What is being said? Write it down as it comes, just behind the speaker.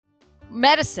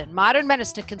medicine, modern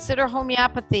medicine, to consider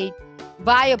homeopathy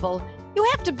viable, you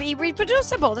have to be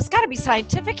reproducible. There's got to be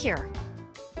scientific here.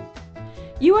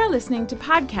 You are listening to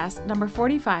podcast number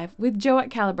 45 with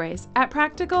Joette Calabrese at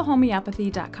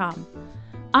practicalhomeopathy.com.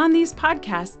 On these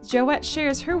podcasts, Joette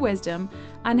shares her wisdom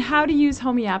on how to use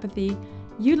homeopathy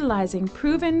utilizing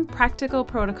proven practical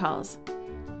protocols.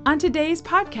 On today's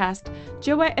podcast,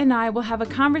 Joette and I will have a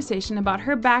conversation about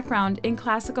her background in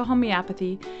classical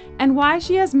homeopathy and why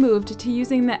she has moved to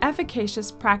using the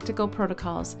efficacious practical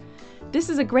protocols. This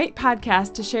is a great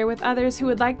podcast to share with others who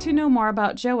would like to know more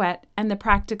about Joette and the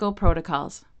practical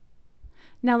protocols.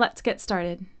 Now let's get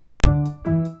started.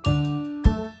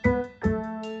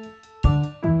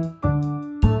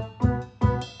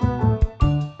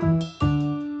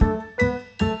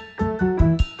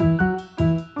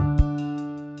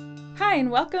 Hi, and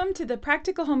welcome to the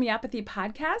Practical Homeopathy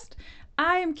Podcast.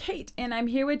 I am Kate, and I'm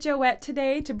here with Joette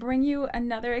today to bring you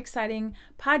another exciting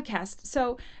podcast.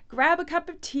 So grab a cup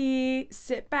of tea,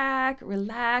 sit back,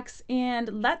 relax,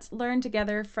 and let's learn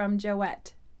together from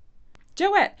Joette.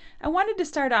 Joette, I wanted to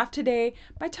start off today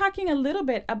by talking a little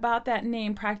bit about that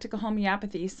name, Practical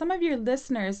Homeopathy. Some of your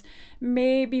listeners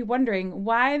may be wondering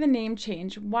why the name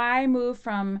change, why move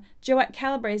from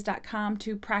JoetteCalabrese.com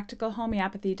to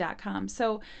practicalhomeopathy.com.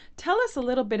 So tell us a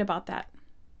little bit about that.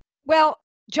 Well,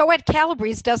 Joette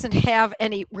Calabrese doesn't have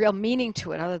any real meaning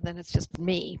to it other than it's just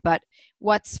me. But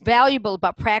what's valuable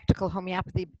about practical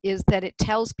homeopathy is that it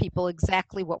tells people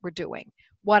exactly what we're doing,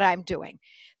 what I'm doing.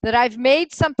 That I've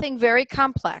made something very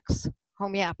complex,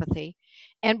 homeopathy,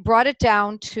 and brought it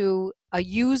down to a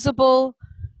usable,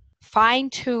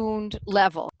 fine-tuned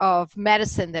level of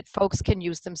medicine that folks can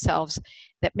use themselves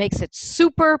that makes it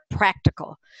super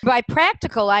practical. By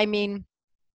practical, I mean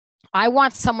I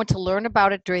want someone to learn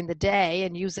about it during the day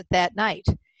and use it that night.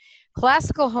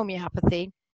 Classical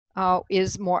homeopathy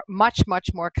is much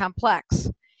more complex.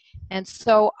 And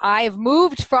so I've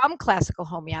moved from classical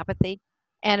homeopathy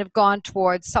and have gone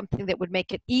towards something that would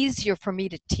make it easier for me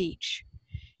to teach.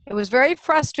 It was very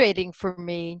frustrating for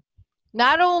me,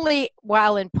 not only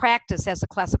while in practice as a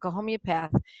classical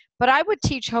homeopath, but I would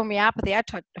teach homeopathy. I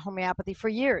taught homeopathy for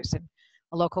years in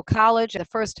a local college, the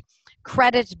first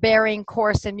credit-bearing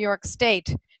course in New York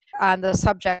State on the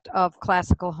subject of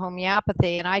classical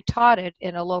homeopathy, and I taught it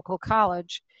in a local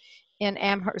college in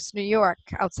Amherst, New York,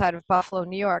 outside of Buffalo,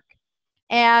 New York.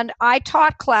 And I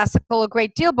taught classical a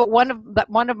great deal, but one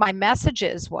of my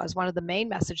messages was, one of the main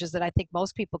messages that I think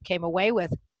most people came away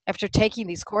with after taking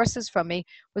these courses from me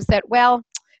was that, well,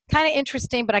 kind of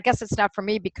interesting, but I guess it's not for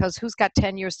me because who's got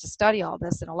 10 years to study all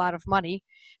this and a lot of money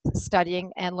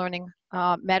studying and learning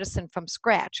medicine from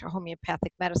scratch, or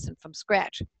homeopathic medicine from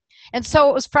scratch. And so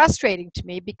it was frustrating to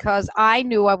me because I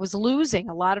knew I was losing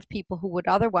a lot of people who would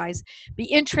otherwise be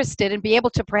interested and be able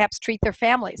to perhaps treat their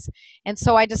families. And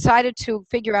so I decided to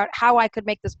figure out how I could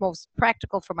make this most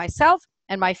practical for myself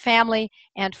and my family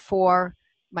and for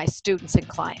my students and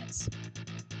clients.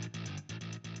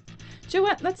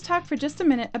 Joette, let's talk for just a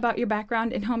minute about your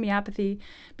background in homeopathy,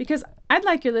 because I'd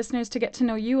like your listeners to get to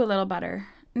know you a little better.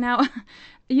 Now,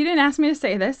 you didn't ask me to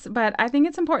say this, but I think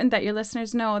it's important that your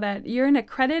listeners know that you're an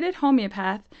accredited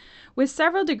homeopath with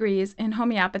several degrees in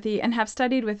homeopathy and have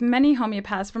studied with many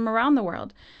homeopaths from around the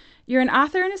world. You're an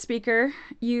author and a speaker.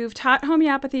 You've taught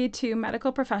homeopathy to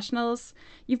medical professionals.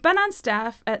 You've been on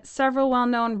staff at several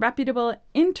well-known, reputable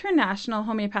international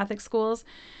homeopathic schools,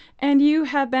 and you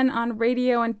have been on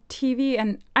radio and TV,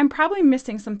 and I'm probably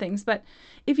missing some things, but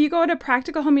if you go to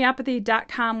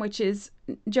practicalhomeopathy.com, which is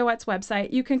Joette's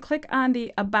website, you can click on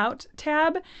the About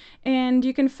tab, and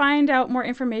you can find out more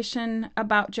information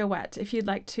about Joette if you'd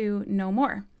like to know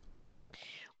more.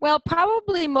 Well,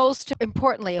 probably most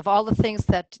importantly of all the things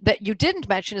that you didn't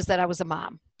mention is that I was a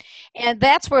mom. And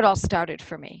that's where it all started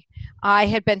for me. I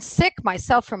had been sick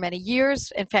myself for many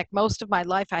years. In fact, most of my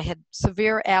life I had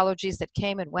severe allergies that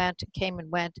came and went.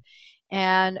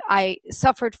 And I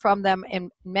suffered from them in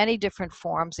many different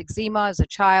forms, eczema as a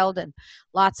child and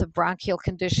lots of bronchial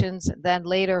conditions, and then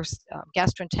later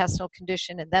gastrointestinal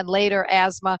condition, and then later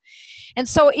asthma. And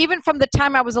so even from the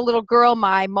time I was a little girl,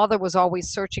 my mother was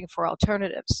always searching for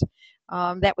alternatives.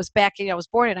 That was back, I was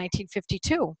born in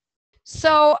 1952.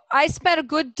 So I spent a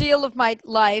good deal of my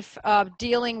life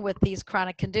dealing with these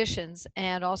chronic conditions,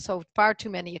 and also far too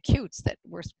many acutes that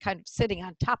were kind of sitting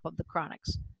on top of the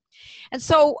chronics. And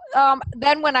so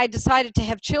then when I decided to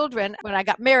have children, when I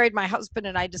got married, my husband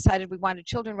and I decided we wanted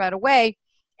children right away.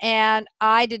 And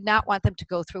I did not want them to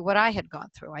go through what I had gone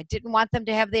through. I didn't want them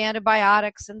to have the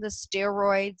antibiotics and the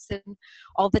steroids and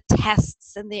all the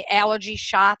tests and the allergy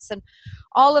shots and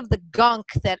all of the gunk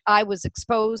that I was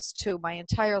exposed to my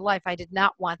entire life. I did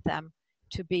not want them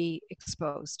to be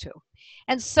exposed to.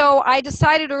 And so I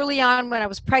decided early on when I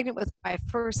was pregnant with my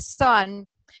first son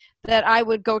that I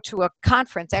would go to a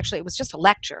conference. Actually, it was just a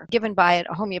lecture given by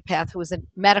a homeopath who was a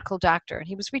medical doctor. And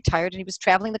he was retired and he was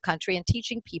traveling the country and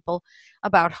teaching people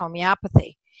about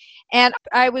homeopathy. And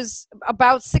I was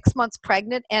about 6 months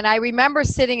pregnant, and I remember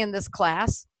sitting in this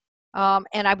class,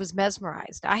 and I was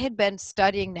mesmerized. I had been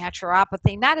studying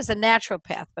naturopathy, not as a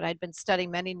naturopath, but I'd been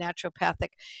studying many naturopathic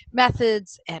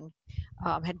methods and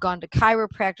had gone to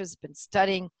chiropractors, been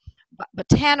studying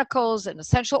botanicals and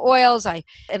essential oils. I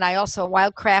also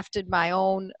wildcrafted my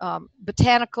own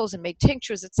botanicals and made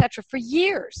tinctures, etc., for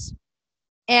years.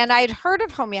 And I had heard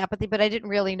of homeopathy, but I didn't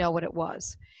really know what it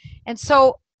was. And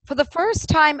so for the first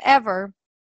time ever,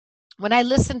 when I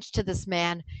listened to this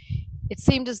man, it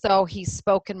seemed as though he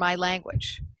spoke in my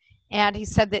language. And he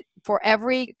said that for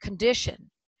every condition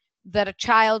that a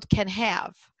child can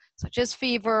have, such as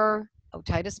fever,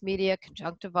 otitis media,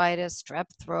 conjunctivitis, strep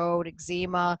throat,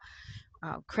 eczema,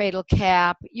 cradle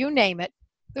cap, you name it,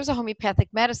 there's a homeopathic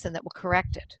medicine that will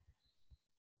correct it.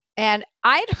 And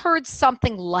I'd heard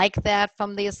something like that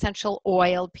from the essential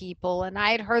oil people, and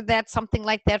I had heard that something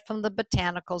like that from the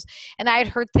botanicals, and I had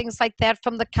heard things like that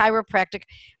from the chiropractic,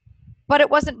 but it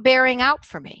wasn't bearing out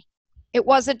for me. It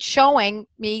wasn't showing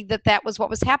me that that was what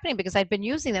was happening because I'd been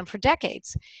using them for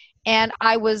decades, and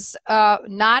I was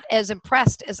not as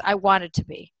impressed as I wanted to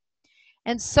be.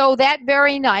 And so that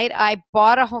very night, I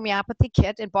bought a homeopathy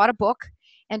kit and bought a book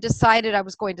and decided I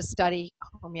was going to study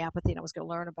homeopathy and I was going to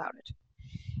learn about it.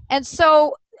 And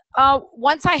so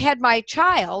once I had my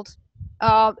child,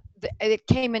 it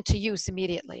came into use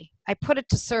immediately. I put it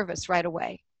to service right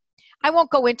away. I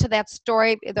won't go into that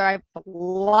story. There are a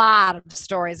lot of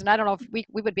stories, and I don't know if we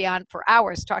would be on for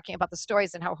hours talking about the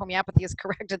stories and how homeopathy has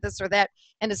corrected this or that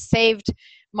and has saved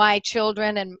my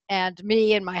children and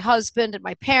me and my husband and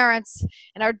my parents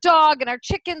and our dog and our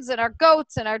chickens and our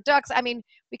goats and our ducks. I mean,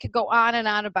 we could go on and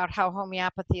on about how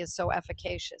homeopathy is so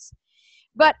efficacious.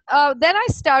 But then I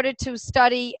started to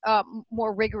study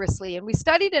more rigorously, and we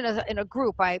studied in a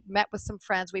group. I met with some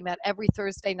friends. We met every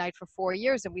Thursday night for 4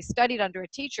 years, and we studied under a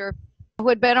teacher who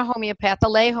had been a homeopath, a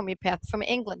lay homeopath from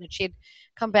England, and she had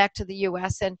come back to the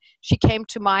U.S., and she came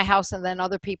to my house and then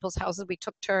other people's houses. We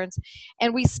took turns,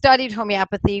 and we studied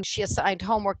homeopathy. She assigned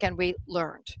homework, and we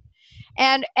learned.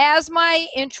 And as my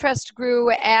interest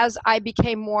grew, as I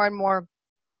became more and more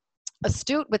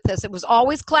astute with this, it was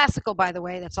always classical, by the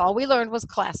way. That's all we learned was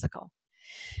classical.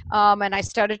 And I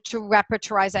started to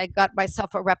repertorize. I got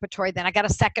myself a repertory, then I got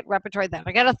a second repertory, then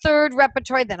I got a third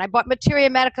repertory, then I bought Materia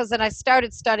Medicas, and I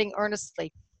started studying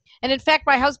earnestly. And in fact,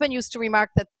 my husband used to remark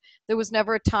that there was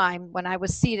never a time when I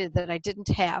was seated that I didn't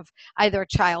have either a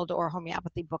child or a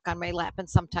homeopathy book on my lap, and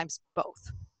sometimes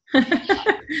both.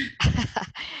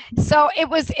 So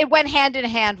it went hand in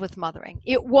hand with mothering.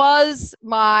 It was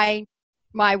my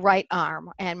right arm,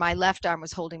 and my left arm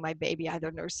was holding my baby,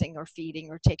 either nursing or feeding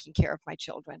or taking care of my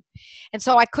children. And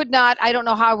so I don't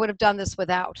know how I would have done this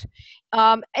without.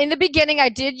 In the beginning, I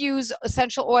did use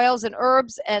essential oils and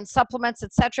herbs and supplements,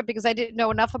 etc., because I didn't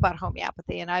know enough about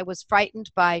homeopathy, and I was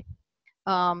frightened by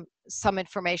some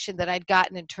information that I'd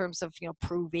gotten in terms of,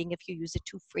 proving if you use it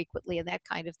too frequently and that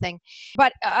kind of thing.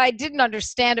 But I didn't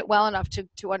understand it well enough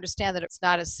to understand that it's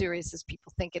not as serious as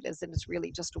people think it is, and it's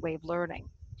really just a way of learning.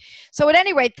 So at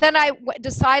any rate, then I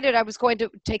decided I was going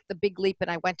to take the big leap, and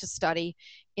I went to study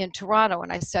in Toronto,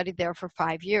 and I studied there for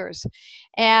 5 years.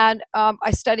 And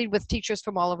I studied with teachers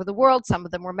from all over the world. Some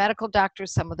of them were medical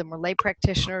doctors, some of them were lay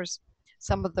practitioners,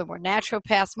 some of them were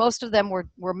naturopaths. Most of them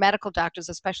were medical doctors,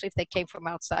 especially if they came from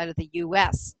outside of the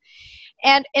U.S.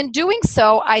 And in doing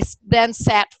so, I then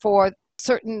sat for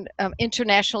certain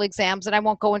international exams, and I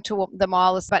won't go into them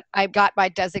all, but I got my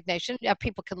designation. Yeah,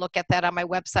 people can look at that on my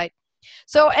website.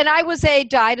 So, and I was a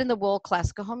dyed-in-the-wool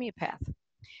classical homeopath.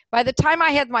 By the time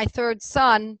I had my third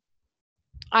son,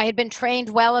 I had been trained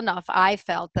well enough, I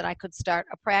felt, that I could start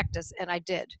a practice, and I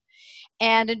did.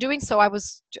 And in doing so, I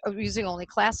was using only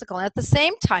classical. And at the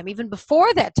same time, even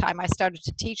before that time, I started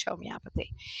to teach homeopathy.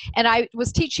 And I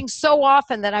was teaching so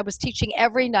often that I was teaching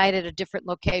every night at a different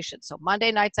location. So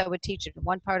Monday nights, I would teach in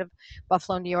one part of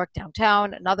Buffalo, New York,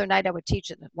 downtown. Another night, I would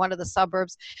teach in one of the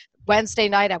suburbs. Wednesday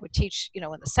night, I would teach, in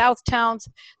the South towns.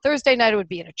 Thursday night, it would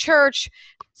be in a church.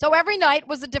 So every night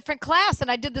was a different class,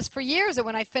 and I did this for years. And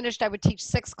when I finished, I would teach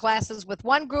 6 classes with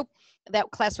one group.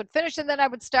 That class would finish, and then I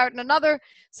would start in another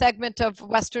segment of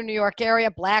Western New York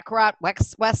area, Black Rock,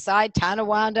 West Side,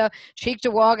 Tonawanda,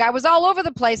 Cheektowaga. I was all over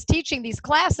the place teaching these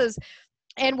classes.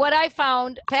 And what I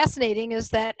found fascinating is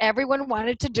that everyone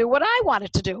wanted to do what I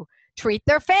wanted to do, treat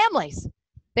their families.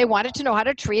 They wanted to know how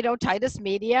to treat otitis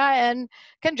media and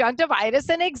conjunctivitis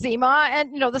and eczema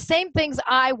and, the same things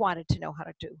I wanted to know how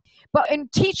to do. But in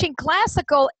teaching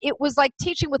classical, it was like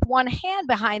teaching with one hand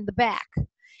behind the back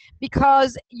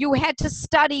because you had to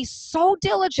study so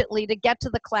diligently to get to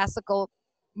the classical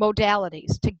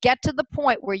modalities, to get to the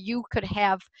point where you could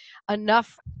have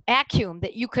enough acumen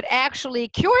that you could actually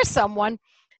cure someone.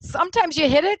 Sometimes you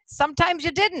hit it, sometimes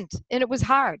you didn't, and it was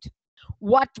hard.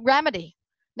 What remedy?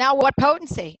 Now what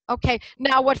potency? Okay,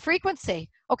 now what frequency?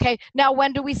 Okay, now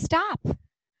when do we stop?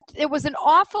 It was an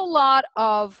awful lot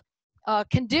of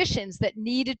conditions that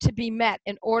needed to be met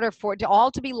in order for it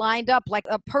all to be lined up like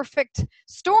a perfect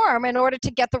storm in order to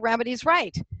get the remedies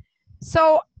right.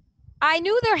 So I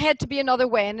knew there had to be another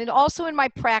way. And then also in my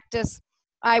practice,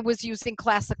 I was using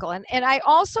classical. And I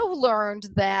also learned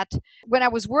that when I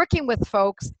was working with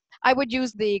folks, I would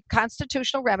use the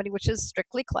constitutional remedy, which is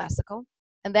strictly classical.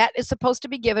 And that is supposed to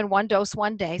be given 1 dose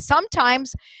 1 day.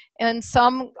 Sometimes in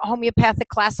some homeopathic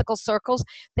classical circles,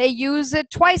 they use it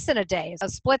twice in a day, a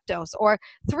split dose, or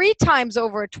 3 times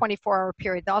over a 24-hour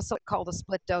period, also called a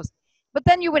split dose. But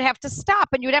then you would have to stop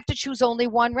and you'd have to choose only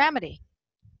one remedy.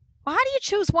 Well, how do you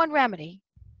choose one remedy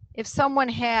if someone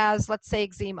has, let's say,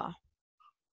 eczema?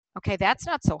 Okay, that's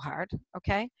not so hard,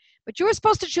 okay? But you were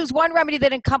supposed to choose one remedy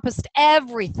that encompassed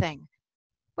everything.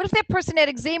 What if that person had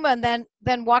eczema and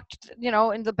then walked,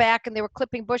 in the back and they were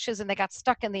clipping bushes and they got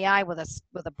stuck in the eye with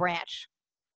a branch?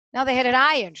 Now they had an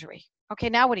eye injury. Okay,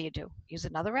 now what do? Use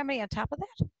another remedy on top of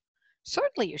that?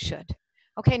 Certainly you should.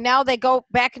 Okay, now they go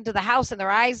back into the house and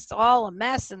their eyes all a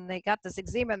mess and they got this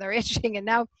eczema and they're itching and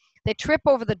now they trip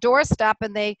over the doorstop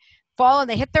and they fall and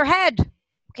they hit their head.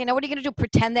 Okay, now what are you going to do?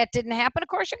 Pretend that didn't happen? Of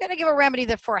course you're going to give a remedy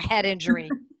for a head injury.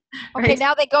 Okay, Right.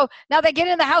 now they get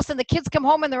in the house and the kids come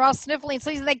home and they're all sniffling and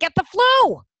sneezing. They get the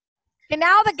flu. And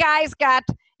now the guy's got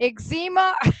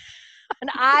eczema, an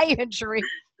eye injury,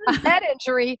 a head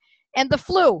injury, and the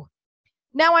flu.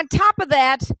 Now on top of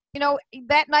that,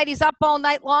 that night he's up all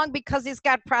night long because he's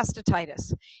got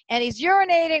prostatitis. And he's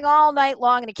urinating all night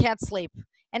long and he can't sleep.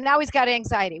 And now he's got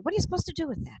anxiety. What are you supposed to do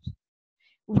with that?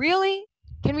 Really?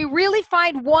 Can we really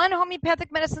find one homeopathic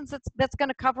medicine that's going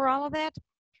to cover all of that?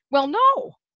 Well,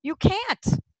 no. You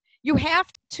can't. You have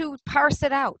to parse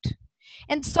it out.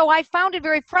 And so I found it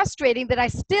very frustrating that I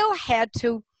still had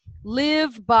to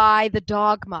live by the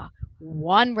dogma,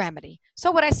 one remedy.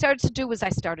 So what I started to do was I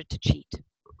started to cheat.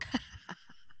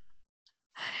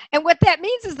 And what that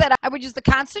means is that I would use the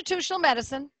constitutional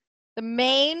medicine, the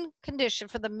main condition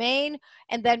for the main,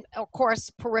 and then, of course,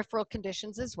 peripheral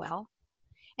conditions as well.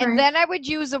 And then I would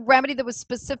use a remedy that was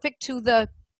specific to the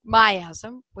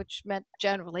miasm, which meant,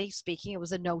 generally speaking, it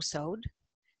was a nosode.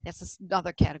 That's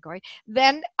another category.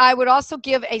 Then I would also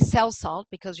give a cell salt,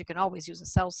 because you can always use a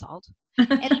cell salt. And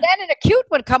then an acute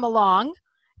would come along,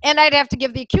 and I'd have to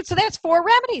give the acute. So that's 4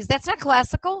 remedies. That's not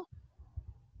classical.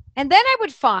 And then I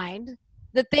would find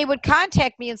that they would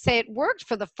contact me and say it worked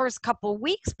for the first couple of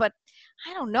weeks, but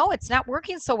I don't know, it's not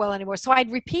working so well anymore. So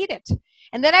I'd repeat it.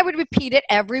 And then I would repeat it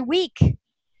every week.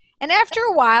 And after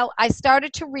a while, I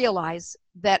started to realize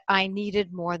that I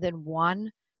needed more than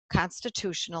one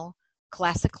constitutional,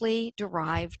 classically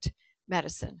derived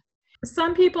medicine.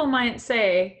 Some people might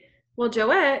say, well,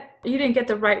 Joette, you didn't get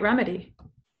the right remedy.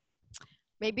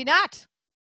 Maybe not,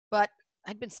 but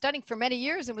I'd been studying for many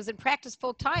years and was in practice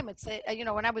full time. It's,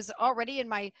 when I was already in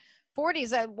my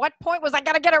 40s, at what point was I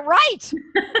going to get it right?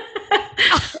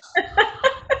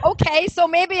 Okay, so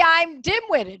maybe I'm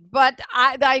dim-witted, but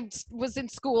I was in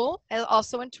school,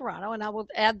 also in Toronto, and I will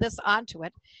add this onto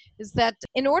it, is that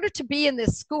in order to be in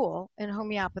this school in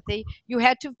homeopathy, you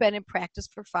had to have been in practice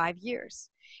for 5 years.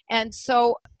 And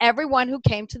so everyone who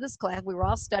came to this class, we were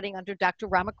all studying under Dr.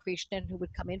 Ramakrishnan, who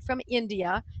would come in from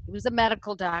India. He was a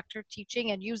medical doctor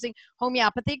teaching and using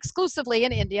homeopathy exclusively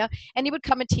in India, and he would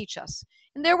come and teach us.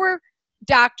 And there were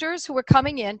doctors who were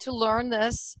coming in to learn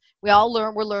this. We all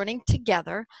were learning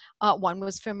together. One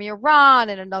was from Iran,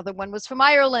 and another one was from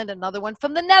Ireland, another one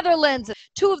from the Netherlands.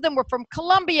 2 of them were from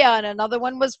Colombia, and another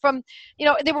one was from,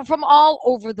 they were from all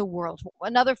over the world.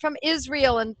 Another from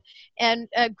Israel and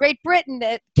Great Britain,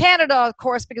 Canada, of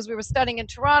course, because we were studying in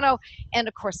Toronto, and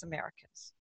of course,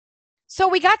 Americans. So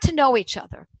we got to know each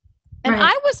other. And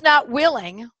Right. I was not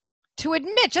willing to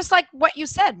admit, just like what you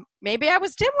said, maybe I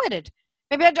was dim-witted.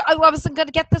 Maybe I wasn't going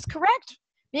to get this correct.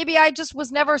 Maybe I just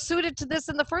was never suited to this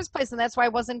in the first place, and that's why I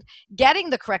wasn't getting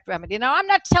the correct remedy. Now, I'm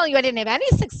not telling you I didn't have any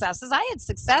successes. I had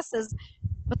successes,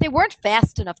 but they weren't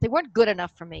fast enough. They weren't good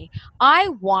enough for me. I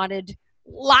wanted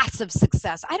lots of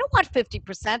success. I don't want 50%,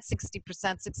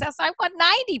 60% success. I want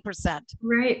 90%.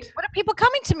 Right. What are people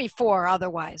coming to me for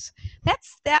otherwise?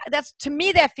 That's to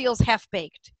me, that feels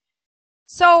half-baked.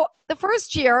 So the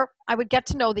first year I would get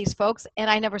to know these folks and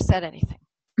I never said anything.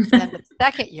 Then the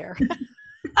second year,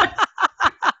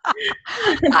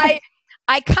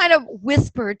 I kind of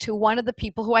whispered to one of the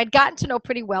people who I'd gotten to know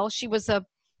pretty well. She was a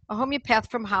homeopath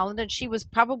from Holland, and she was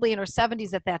probably in her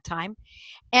 70s at that time.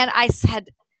 And I said,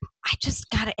 I just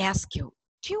got to ask you,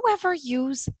 do you ever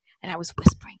use, and I was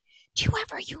whispering, do you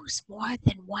ever use more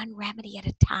than one remedy at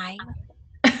a time?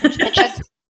 And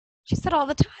she said, all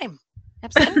the time.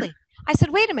 Absolutely. I said,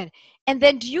 wait a minute. And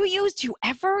then do you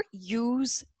ever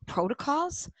use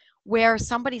protocols where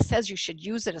somebody says you should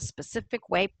use it a specific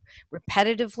way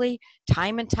repetitively,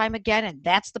 time and time again, and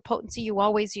that's the potency you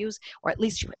always use, or at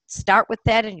least you start with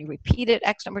that and you repeat it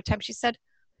X number of times? She said,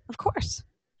 of course.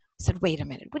 I said, wait a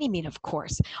minute, what do you mean, of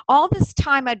course? All this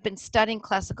time I'd been studying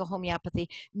classical homeopathy,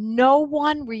 no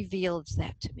one revealed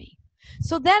that to me.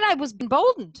 So then I was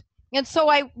emboldened. And so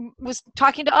I was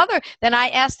talking to then I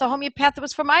asked the homeopath that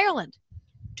was from Ireland,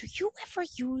 do you ever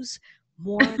use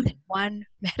more than one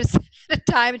medicine at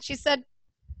a time? And she said,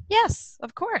 yes,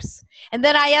 of course. And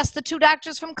then I asked the two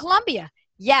doctors from Colombia,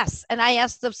 yes. And I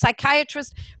asked the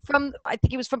psychiatrist from, I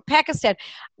think he was from Pakistan,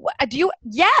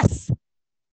 yes.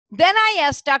 Then I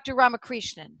asked Dr.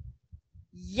 Ramakrishnan,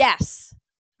 yes.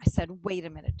 I said, wait a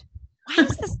minute, why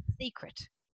is this a secret?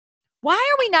 Why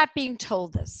are we not being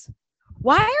told this?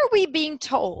 Why are we being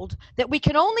told that we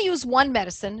can only use one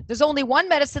medicine? There's only one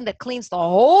medicine that cleans the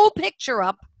whole picture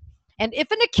up. And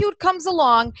if an acute comes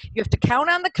along, you have to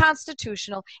count on the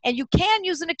constitutional, and you can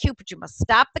use an acute, but you must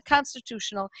stop the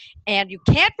constitutional, and you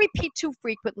can't repeat too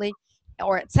frequently,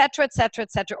 or et cetera,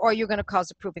 or you're going to cause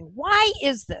approving. Why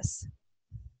is this?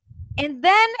 And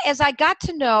then as I got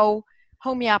to know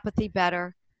homeopathy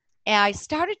better, I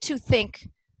started to think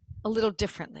a little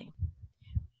differently.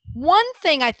 One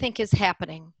thing I think is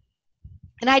happening,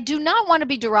 and I do not want to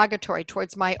be derogatory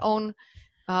towards my own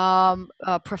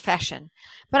profession,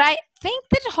 but I think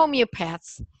that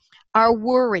homeopaths are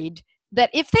worried that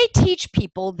if they teach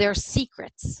people their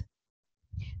secrets,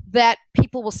 that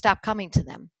people will stop coming to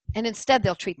them, and instead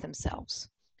they'll treat themselves.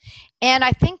 And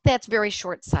I think that's very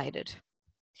short-sighted,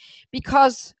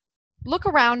 because look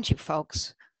around you,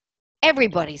 folks.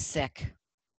 Everybody's sick.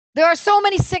 There are so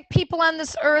many sick people on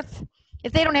this earth.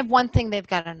 If they don't have one thing, they've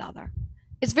got another.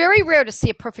 It's very rare to see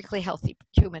a perfectly healthy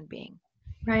human being.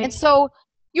 Right. And so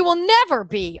you will never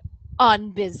be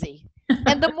unbusy.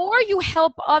 And the more you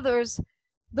help others,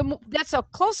 that's a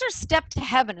closer step to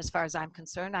heaven as far as I'm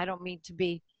concerned. I don't mean to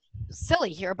be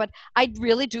silly here, but I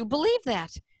really do believe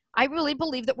that. I really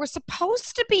believe that we're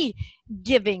supposed to be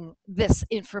giving this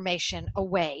information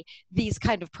away, these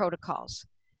kind of protocols.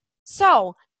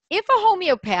 So if a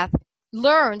homeopath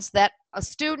learns that a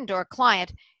student or a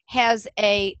client has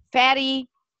a fatty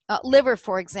liver,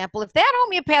 for example, if that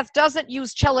homeopath doesn't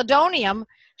use chelidonium,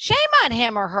 shame on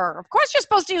him or her. Of course you're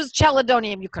supposed to use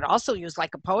chelidonium. You could also use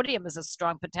lycopodium as a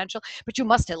strong potential, but you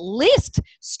must at least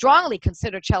strongly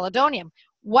consider chelidonium.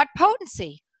 What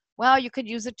potency? Well, you could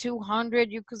use a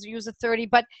 200, you could use a 30,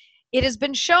 but it has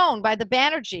been shown by the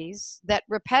Banerjees that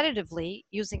repetitively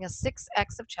using a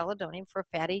 6x of chelidonium for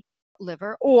a fatty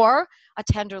liver or a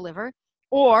tender liver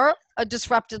or a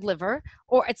disrupted liver,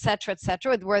 or et cetera,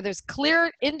 where there's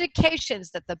clear indications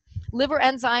that the liver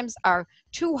enzymes are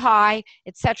too high,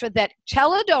 et cetera, that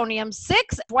chelidonium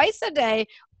 6 twice a day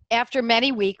after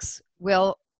many weeks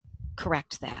will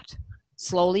correct that.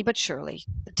 Slowly but surely,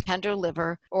 the tender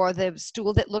liver or the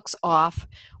stool that looks off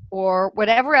or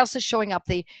whatever else is showing up,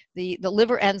 the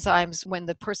liver enzymes when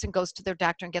the person goes to their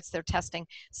doctor and gets their testing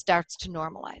starts to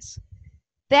normalize.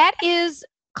 That is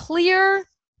clear,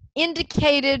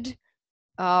 indicated,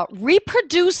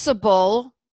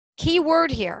 reproducible, key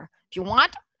word here. If you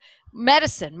want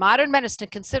medicine, modern medicine, to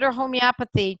consider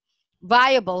homeopathy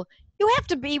viable, you have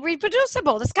to be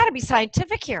reproducible. There's got to be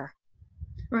scientific here.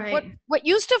 Right. What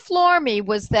used to floor me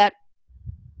was that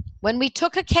when we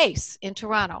took a case in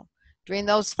Toronto, during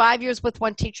those 5 years with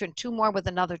one teacher and 2 more with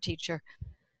another teacher,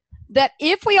 that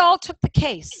if we all took the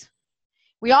case,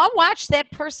 we all watched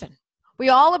that person, we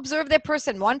all observed that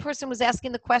person. One person was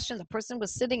asking the question, the person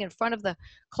was sitting in front of the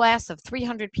class of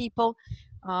 300 people,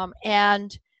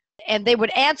 and they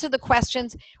would answer the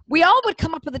questions. We all would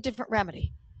come up with a different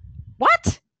remedy.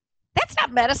 What? That's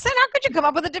not medicine. How could you come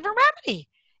up with a different remedy?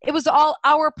 It was all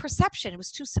our perception. It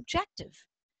was too subjective.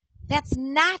 That's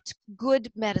not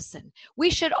good medicine. We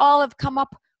should all have come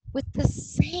up with the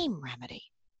same remedy.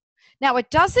 Now, it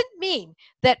doesn't mean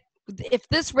that if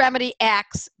this remedy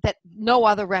acts, that no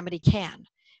other remedy can.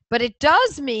 But it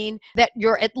does mean that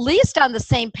you're at least on the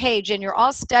same page and you're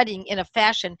all studying in a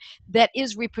fashion that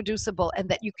is reproducible and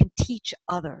that you can teach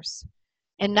others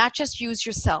and not just use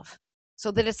yourself, so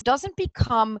that it doesn't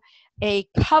become a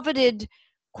coveted,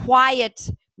 quiet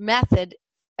method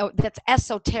that's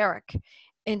esoteric.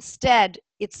 Instead,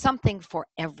 it's something for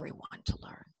everyone to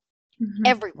learn. Mm-hmm.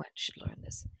 Everyone should learn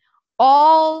this.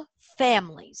 All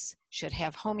families should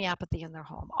have homeopathy in their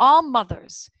home. All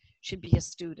mothers should be a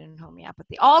student in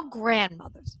homeopathy. All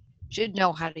grandmothers should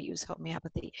know how to use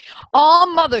homeopathy. All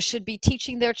mothers should be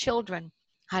teaching their children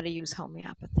how to use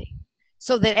homeopathy,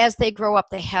 so that as they grow up,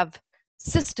 they have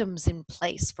systems in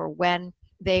place for when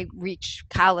they reach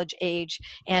college age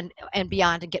and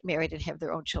beyond and get married and have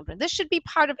their own children. This should be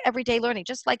part of everyday learning,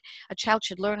 just like a child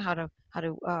should learn how to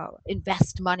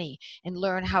invest money and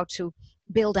learn how to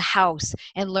build a house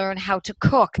and learn how to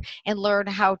cook and learn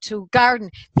how to garden.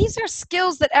 These are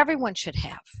skills that everyone should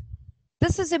have.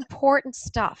 This is important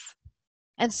stuff.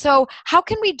 And so how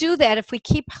can we do that if we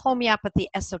keep homeopathy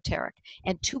esoteric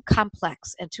and too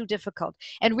complex and too difficult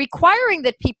and requiring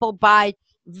that people buy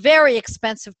very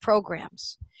expensive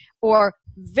programs or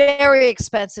very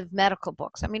expensive medical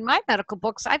books? I mean, my medical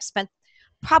books, I've spent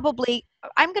probably,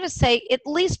 I'm going to say, at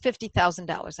least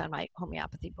 $50,000 on my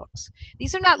homeopathy books.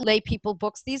 These are not lay people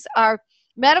books. These are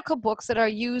medical books that are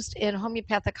used in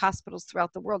homeopathic hospitals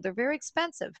throughout the world. They're very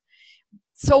expensive.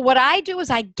 So what I do is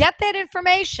I get that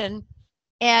information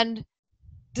and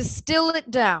distill it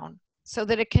down so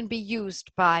that it can be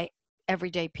used by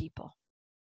everyday people.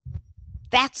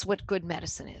 That's what good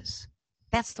medicine is.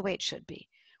 That's the way it should be.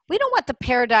 We don't want the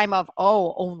paradigm of,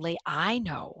 oh, only I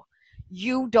know.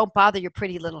 You don't bother your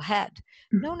pretty little head.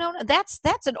 No. That's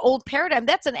an old paradigm.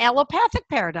 That's an allopathic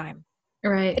paradigm.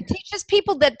 Right.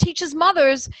 It teaches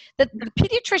mothers that the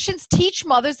pediatricians teach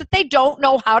mothers that they don't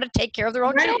know how to take care of their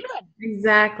own children.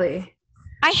 Exactly.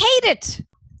 I hate it.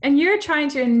 And you're trying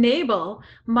to enable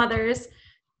mothers,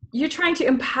 you're trying to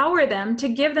empower them to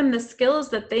give them the skills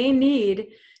that they need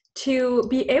to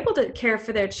be able to care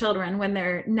for their children when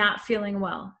they're not feeling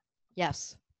well.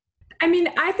 Yes. I mean,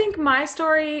 I think my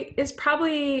story is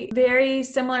probably very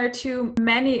similar to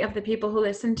many of the people who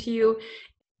listen to you.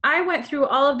 I went through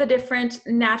all of the different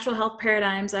natural health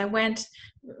paradigms.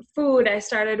 Food I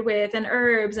started with, and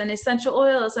herbs and essential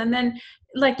oils. And then,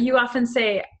 like you often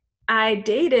say, I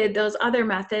dated those other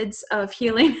methods of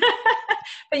healing.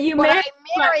 But I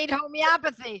married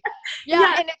homeopathy.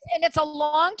 Yeah. And it's a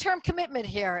long-term commitment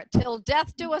here. Till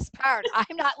death do us part.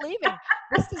 I'm not leaving.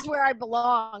 This is where I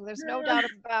belong. There's no doubt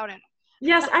about it.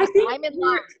 Yes, I think I'm in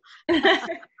love.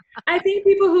 I think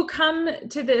people who come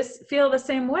to this feel the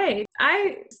same way.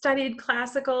 I studied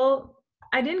classical.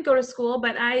 I didn't go to school,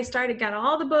 but I got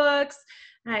all the books.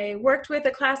 I worked with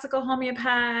a classical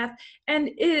homeopath, and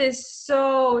it is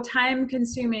so time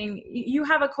consuming. You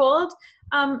have a cold,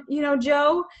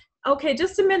 Joe, okay,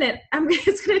 just a minute.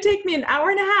 It's going to take me an hour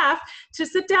and a half to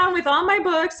sit down with all my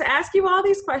books, to ask you all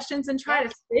these questions and try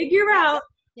to figure out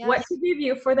what to give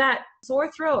you for that sore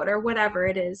throat or whatever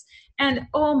it is. And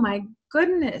oh my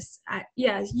goodness,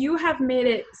 you have made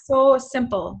it so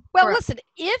simple. Well, listen,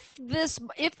 if this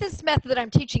method that I'm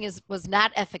teaching was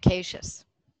not efficacious,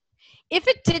 if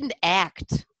it didn't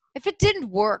act, if it didn't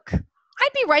work,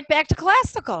 I'd be right back to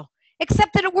classical,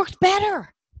 except that it worked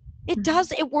better.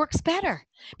 It works better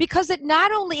because it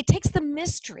takes the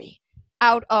mystery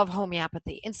out of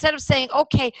homeopathy. Instead of saying,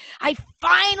 okay, I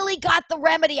finally got the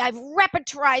remedy, I've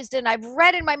repertorized it, and I've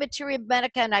read in my Materia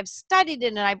Medica, and I've studied it,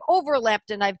 and I've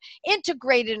overlapped, and I've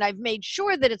integrated, and I've made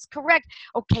sure that it's correct.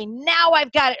 Okay, now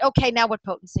I've got it. Okay, now what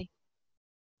potency?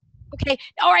 Okay,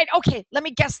 all right, okay,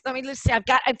 let's see. I've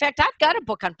got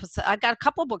a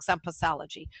couple books on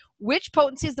posology. Which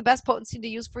potency is the best potency to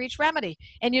use for each remedy?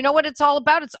 And you know what it's all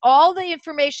about? It's all the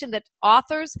information that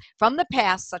authors from the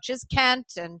past, such as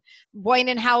Kent and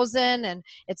Boynenhausen and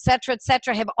et cetera,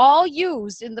 have all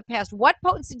used in the past. What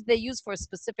potency do they use for a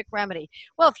specific remedy?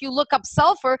 Well, if you look up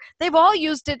sulfur, they've all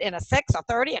used it in a 6, a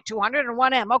 30, a 200, and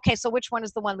 1M. Okay, so which one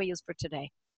is the one we use for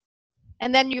today?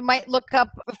 And then you might look up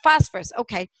phosphorus.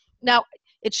 Okay. Now,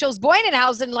 it shows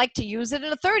Boynenhausen liked to use it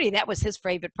in a 30. That was his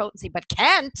favorite potency. But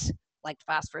Kent liked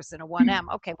phosphorus in a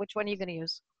 1M. Okay, which one are you going to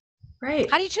use? Right.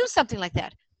 How do you choose something like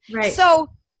that? Right. So,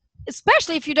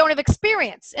 especially if you don't have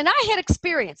experience. And I had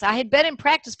experience. I had been in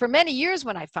practice for many years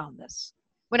when I found this.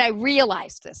 When I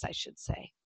realized this, I should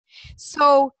say.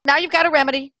 So, now you've got a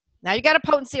remedy. Now you've got a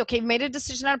potency. Okay, you've made a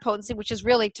decision on a potency, which is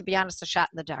really, to be honest, a shot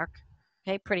in the dark.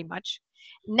 Okay, pretty much.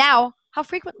 Now, how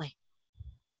frequently?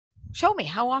 Show me,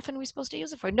 how often are we supposed to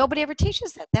use it for? Nobody ever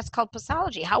teaches that. That's called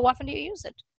posology. How often do you use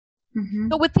it? Mm-hmm.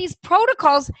 So with these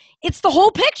protocols, it's the whole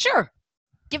picture.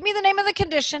 give me the name of the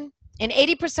condition. In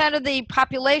 80% of the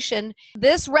population,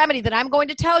 this remedy that I'm going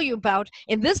to tell you about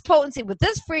in this potency, with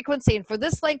this frequency, and for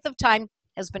this length of time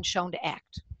has been shown to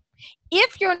act.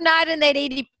 If you're not in that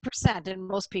 80%, and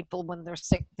most people when they're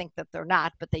sick think that they're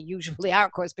not, but they usually are,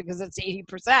 of course, because it's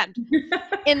 80%,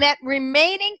 in that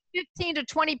remaining 15 to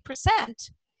 20%,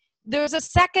 there's a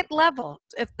second level.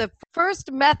 If the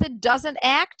first method doesn't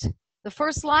act, the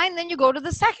first line, then you go to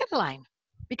the second line,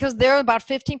 because there about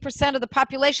 15% of the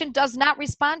population does not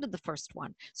respond to the first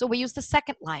one. So we use the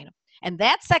second line. And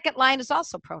that second line is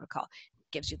also protocol.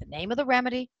 It gives you the name of the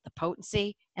remedy, the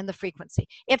potency, and the frequency.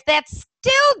 If that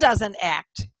still doesn't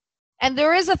act, and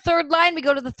there is a third line, we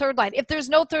go to the third line. If there's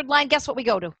no third line, guess what we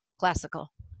go to? Classical.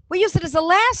 We use it as a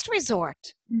last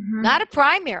resort, not a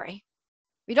primary.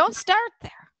 We don't start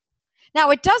there.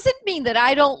 Now, it doesn't mean that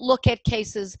I don't look at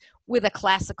cases with a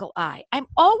classical eye. I'm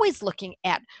always looking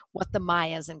at what the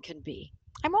miasm can be.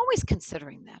 I'm always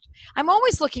considering that. I'm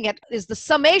always looking at, is the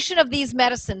summation of these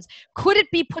medicines, could it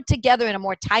be put together in a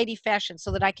more tidy fashion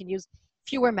so that I can use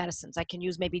fewer medicines? I can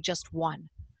use maybe just one.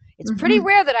 It's pretty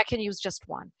rare that I can use just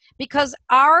one, because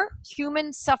our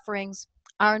human sufferings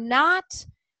are not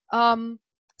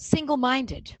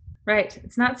single-minded. Right.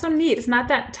 It's not so neat. It's not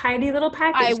that tidy little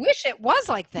package. I wish it was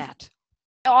like that.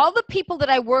 All the people that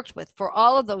I worked with for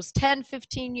all of those 10,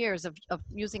 15 years of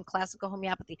using classical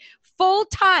homeopathy, full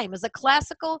time as a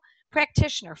classical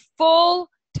practitioner, full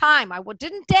time. I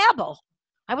didn't dabble.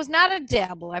 I was not a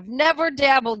dabble. I've never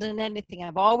dabbled in anything.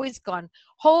 I've always gone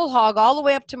whole hog all the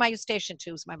way up to my eustachian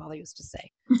tubes, my mother used to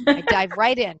say. I dive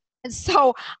right in. And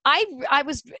so I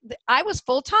was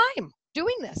full time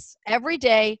doing this every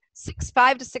day,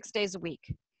 5 to 6 days a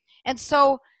week. And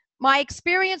so my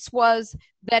experience was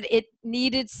that it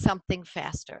needed something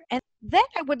faster. And then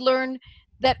I would learn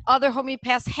that other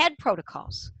homeopaths had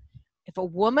protocols. If a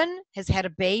woman has had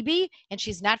a baby and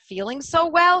she's not feeling so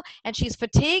well and she's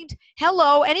fatigued,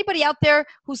 hello, anybody out there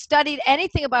who studied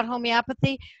anything about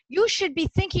homeopathy, you should be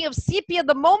thinking of sepia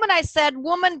the moment I said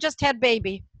woman just had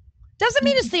baby. Doesn't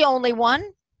mean it's the only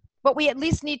one, but we at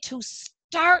least need to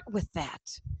start with that.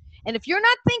 And if you're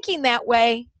not thinking that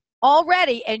way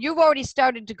already, and you've already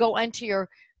started to go into your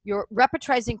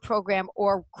repertorizing program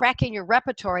or cracking your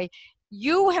repertory,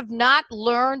 you have not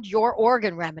learned your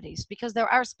organ remedies, because there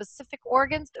are specific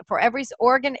organs. For every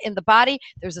organ in the body,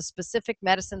 there's a specific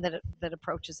medicine that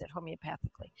approaches it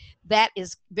homeopathically. That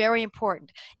is very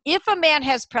important. If a man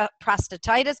has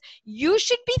prostatitis, you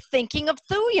should be thinking of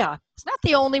Thuya. It's not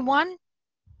the only one.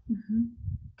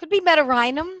 Could be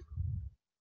Metaurinum.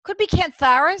 Could be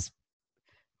Cantharis.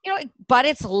 But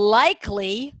it's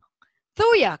likely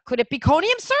Thuya. Could it be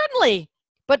Conium? Certainly.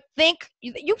 But think,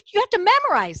 you have to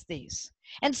memorize these.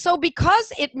 And so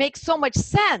because it makes so much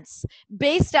sense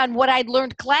based on what I'd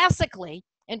learned classically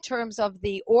in terms of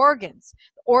the organs,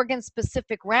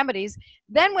 organ-specific remedies,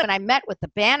 then when I met with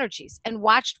the Banerjees and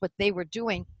watched what they were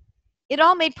doing, it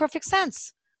all made perfect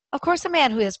sense. Of course, a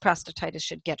man who has prostatitis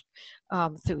should get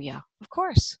Thuya. Of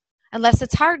course. Unless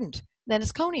it's hardened, then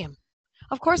it's Conium.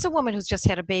 Of course, a woman who's just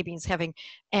had a baby is having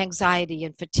anxiety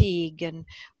and fatigue and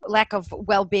lack of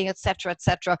well-being, et cetera,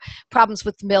 problems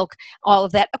with milk, all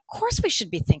of that. Of course, we should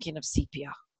be thinking of sepia.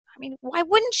 I mean, why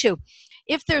wouldn't you?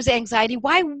 If there's anxiety,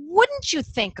 why wouldn't you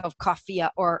think of coffea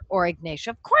or Ignatia?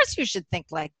 Of course, you should think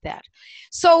like that.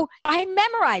 So I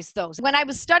memorized those. When I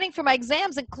was studying for my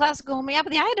exams in classical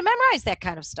homeopathy, I had to memorize that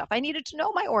kind of stuff. I needed to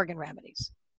know my organ remedies.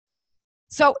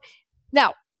 So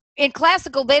now, in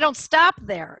classical, they don't stop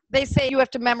there. They say you have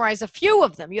to memorize a few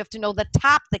of them. You have to know the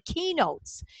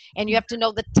keynotes, and you have to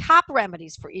know the top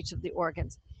remedies for each of the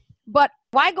organs. But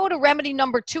why go to remedy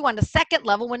number 2 on the second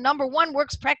level when number 1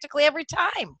 works practically every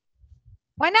time?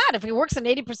 Why not? If it works in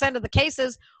 80% of the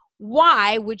cases,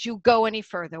 why would you go any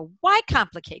further? Why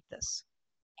complicate this?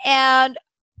 And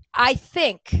I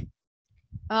think,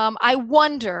 I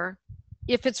wonder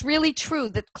if it's really true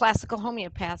that classical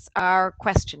homeopaths are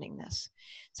questioning this.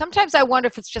 Sometimes I wonder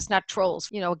if it's just not trolls,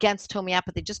 against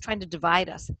homeopathy, just trying to divide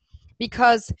us.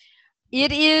 Because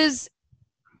it is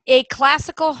a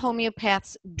classical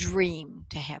homeopath's dream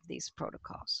to have these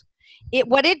protocols.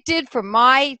 What it did for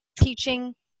my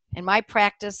teaching and my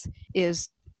practice is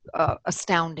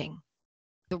astounding.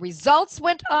 The results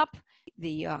went up.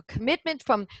 The commitment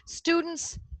from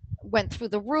students went through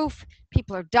the roof.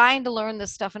 People are dying to learn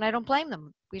this stuff, and I don't blame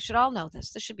them. We should all know this.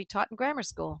 This should be taught in grammar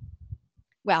school.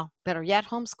 Well, better yet,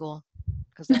 homeschool,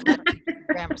 because they're better in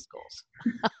grammar schools.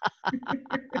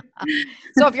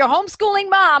 So if you're homeschooling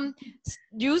mom,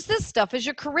 use this stuff as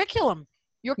your curriculum.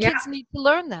 Your kids need to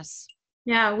learn this.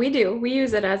 Yeah, we do. We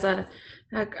use it as a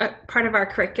part of our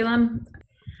curriculum.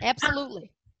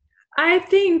 Absolutely. I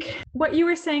think what you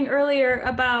were saying earlier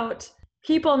about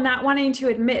people not wanting to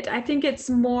admit, I think it's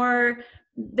more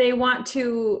they want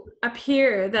to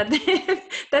appear that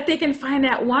that they can find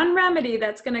that one remedy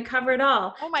that's going to cover it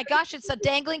all. Oh my gosh, it's a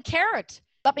dangling carrot.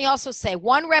 Let me also say,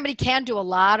 one remedy can do a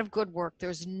lot of good work.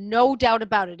 There's no doubt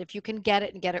about it if you can get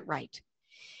it and get it right.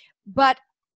 But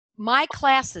my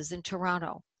classes in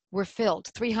Toronto were filled,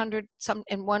 300 some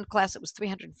in one class, it was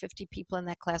 350 people in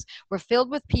that class, were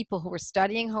filled with people who were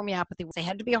studying homeopathy. They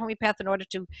had to be a homeopath in order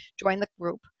to join the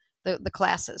group, the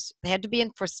classes. They had to be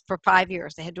in for 5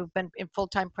 years. They had to have been in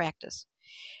full-time practice.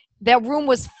 Their room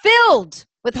was filled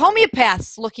with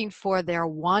homeopaths looking for their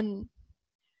one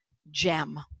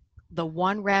gem, the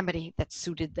one remedy that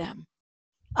suited them.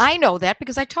 I know that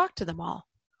because I talked to them all.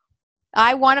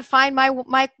 I want to find my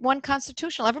one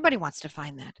constitutional. Everybody wants to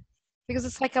find that because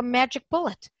it's like a magic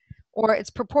bullet, or it's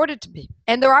purported to be.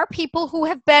 And there are people who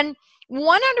have been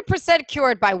 100%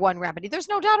 cured by one remedy. There's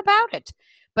no doubt about it.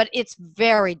 But it's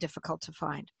very difficult to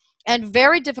find and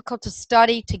very difficult to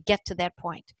study to get to that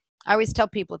point. I always tell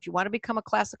people, if you want to become a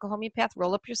classical homeopath,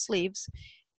 roll up your sleeves,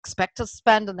 expect to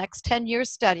spend the next 10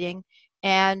 years studying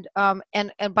and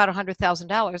about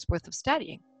 $100,000 worth of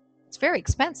studying. It's very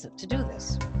expensive to do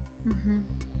this.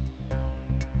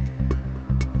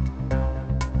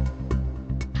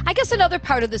 I guess another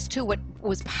part of this too, what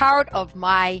was part of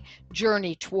my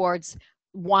journey towards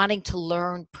wanting to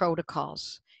learn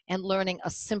protocols and learning a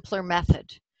simpler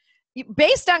method,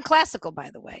 based on classical, by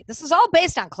the way. This is all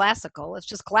based on classical. It's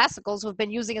just classicals who've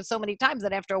been using it so many times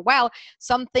that after a while,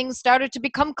 some things started to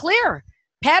become clear.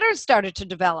 Patterns started to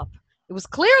develop. It was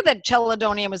clear that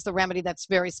chelidonium is the remedy that's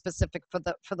very specific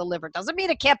for the liver. Doesn't mean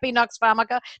it can't be nux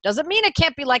vomica. Doesn't mean it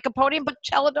can't be lycopodium, but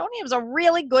chelidonium is a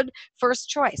really good first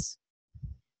choice.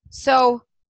 So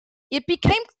it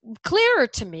became clearer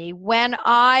to me when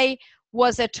I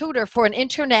was a tutor for an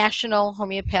international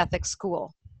homeopathic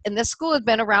school. And this school had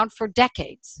been around for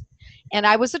decades. And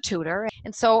I was a tutor.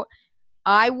 And so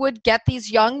I would get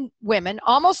these young women,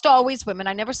 almost always women.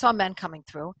 I never saw men coming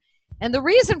through. And the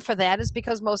reason for that is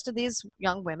because most of these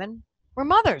young women were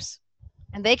mothers.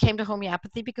 And they came to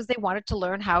homeopathy because they wanted to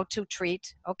learn how to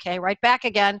treat, okay, right back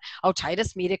again,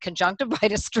 otitis media,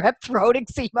 conjunctivitis, strep throat,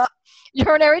 eczema,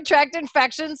 urinary tract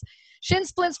infections, shin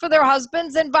splints for their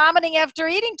husbands, and vomiting after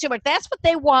eating too much. That's what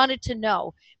they wanted to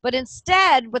know. But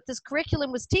instead, what this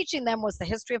curriculum was teaching them was the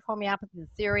history of homeopathy, the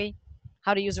theory,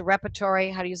 how to use a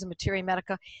repertory, how to use a materia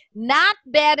medica. Not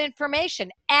bad information,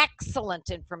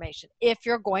 excellent information if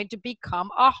you're going to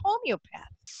become a homeopath.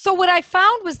 So what I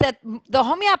found was that the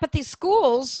homeopathy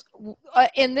schools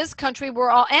in this country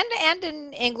were all, and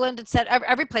in England, etc.,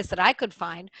 every place that I could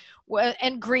find,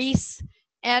 and Greece,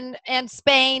 and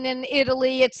Spain and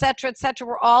Italy, et cetera,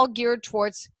 were all geared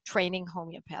towards training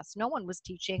homeopaths. No one was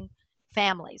teaching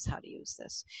families how to use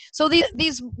this. So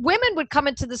these women would come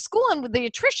into the school and the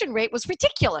attrition rate was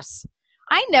ridiculous.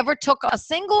 I never took a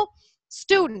single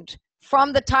student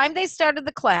from the time they started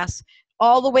the class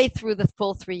all the way through the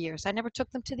full 3 years. I never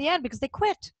took them to the end because they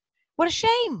quit. What a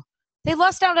shame. They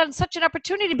lost out on such an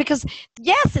opportunity because,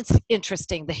 yes, it's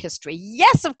interesting, the history.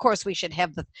 Yes, of course, we should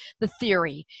have the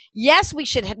theory. Yes, we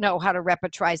should know how to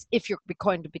repertorize if you're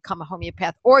going to become a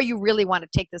homeopath or you really want to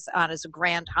take this on as a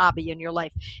grand hobby in your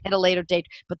life at a later date.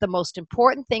 But the most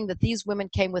important thing that these women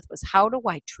came with was, how do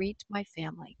I treat my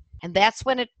family? And that's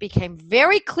when it became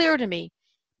very clear to me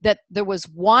that there was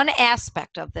one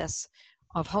aspect of this,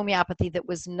 of homeopathy, that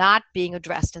was not being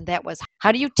addressed, and that was,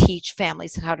 how do you teach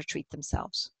families how to treat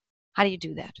themselves? How do you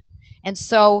do that? And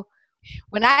so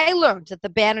when I learned that the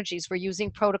Banerjees were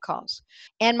using protocols,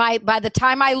 and by the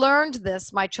time I learned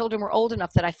this, my children were old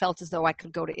enough that I felt as though I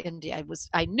could go to India.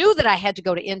 I knew that I had to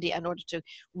go to India in order to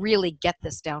really get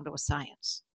this down to a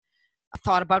science. I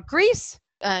thought about Greece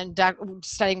and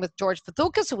studying with George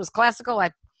Vathoukas, who was classical. I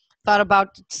thought about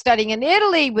studying in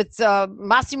Italy with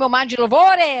Massimo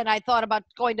Mangialavore, and I thought about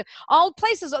going to all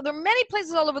places. There are many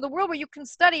places all over the world where you can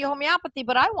study homeopathy,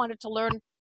 but I wanted to learn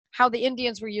how the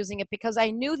Indians were using it because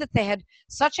I knew that they had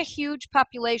such a huge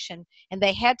population and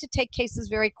they had to take cases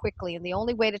very quickly. And the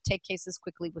only way to take cases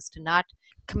quickly was to not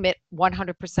commit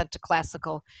 100% to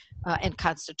classical and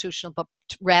constitutional, but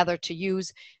rather to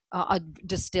use a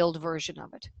distilled version of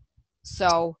it.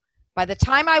 So by the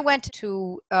time I went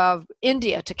to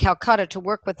India, to Calcutta, to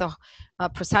work with the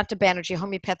Prasanta Banerjee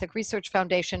Homeopathic Research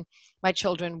Foundation, my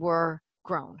children were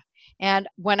grown. And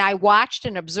when I watched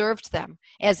and observed them,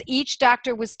 as each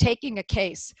doctor was taking a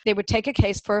case, they would take a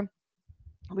case it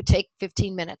would take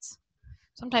 15 minutes.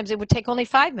 Sometimes it would take only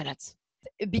 5 minutes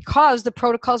because the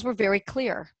protocols were very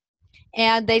clear.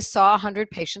 And they saw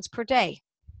 100 patients per day,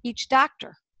 each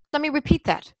doctor. Let me repeat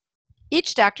that.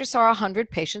 Each doctor saw 100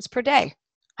 patients per day.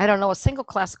 I don't know a single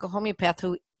classical homeopath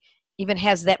who even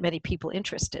has that many people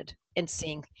interested in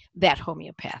seeing that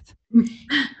homeopath.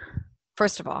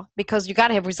 First of all, because you got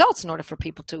to have results in order for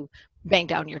people to bang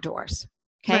down your doors.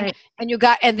 Okay.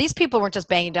 Right. And these people weren't just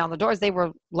banging down the doors, they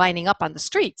were lining up on the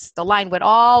streets. The line went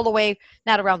all the way,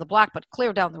 not around the block, but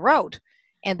clear down the road.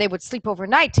 And they would sleep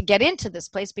overnight to get into this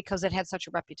place because it had such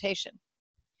a reputation.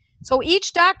 So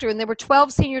each doctor, and there were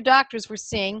 12 senior doctors, were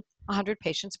seeing 100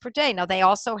 patients per day. Now they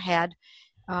also had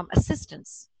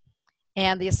assistants,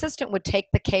 and the assistant would take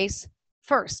the case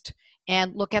first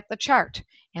and look at the chart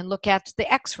and look at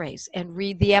the x-rays and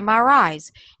read the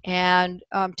MRIs and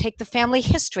take the family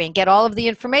history and get all of the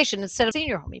information instead of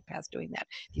senior homeopaths doing that.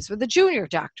 These were the junior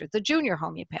doctors, the junior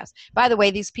homeopaths. By the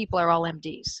way, these people are all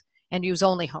MDs and use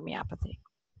only homeopathy.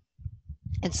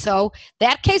 And so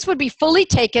that case would be fully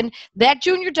taken. That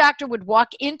junior doctor would walk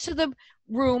into the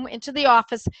room, into the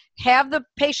office, have the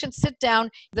patient sit down.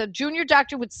 The junior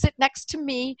doctor would sit next to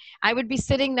me. I would be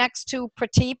sitting next to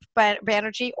Prateep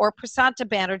Banerjee or Prasanta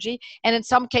Banerjee. And in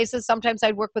some cases, sometimes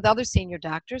I'd work with other senior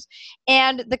doctors.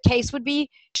 And the case would be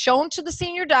shown to the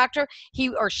senior doctor. He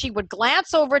or she would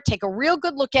glance over it, take a real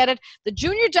good look at it. The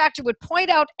junior doctor would point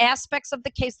out aspects of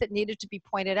the case that needed to be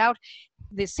pointed out.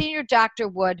 The senior doctor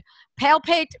would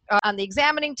palpate on the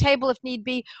examining table if need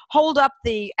be, hold up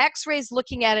the x-rays,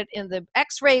 looking at it in the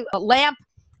x-ray lamp,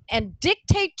 and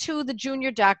dictate to the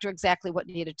junior doctor exactly what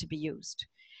needed to be used.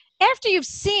 After you're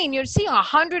seeing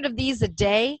 100 of these a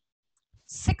day,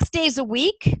 6 days a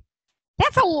week,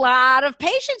 that's a lot of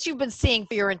patients you've been seeing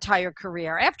for your entire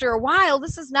career. After a while,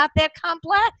 this is not that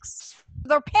complex.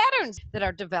 There are patterns that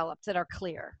are developed that are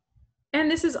clear. And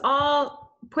this is all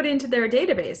put into their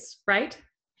database, right?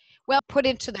 Well, put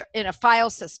in a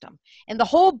file system. And the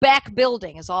whole back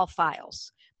building is all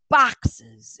files.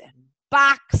 Boxes and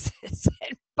boxes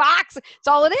and boxes. It's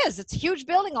all it is. It's a huge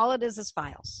building. All it is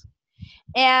files.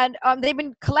 And they've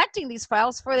been collecting these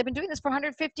files they've been doing this for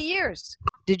 150 years.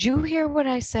 Did you hear what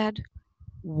I said?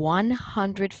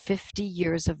 150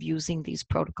 years of using these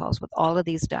protocols with all of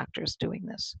these doctors doing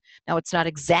this. Now, it's not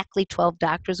exactly 12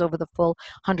 doctors over the full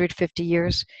 150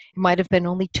 years. It might have been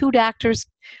only 2 doctors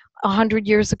 100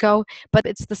 years ago, but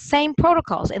it's the same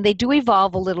protocols, and they do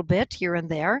evolve a little bit here and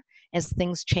there as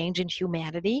things change in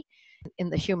humanity, in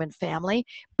the human family,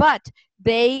 but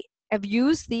they have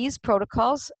used these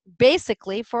protocols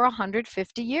basically for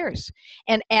 150 years.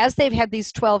 And as they've had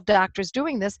these 12 doctors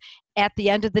doing this, at the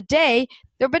end of the day,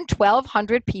 there have been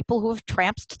 1,200 people who have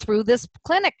tramped through this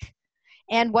clinic.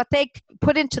 And what they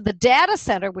put into the data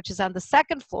center, which is on the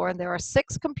 2nd floor, and there are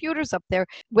 6 computers up there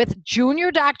with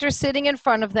junior doctors sitting in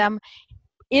front of them,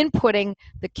 inputting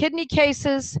the kidney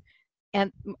cases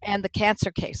and the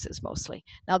cancer cases mostly.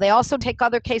 Now they also take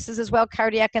other cases as well,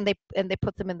 cardiac, and they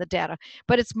put them in the data.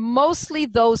 But it's mostly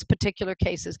those particular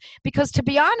cases, because to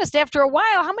be honest, after a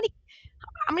while, how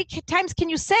many times can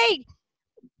you say,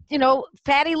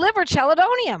 fatty liver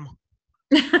chelidonium?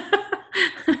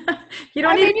 You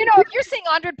don't if you're seeing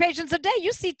 100 patients a day,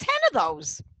 you see 10 of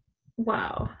those.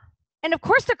 Wow. And of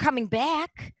course they're coming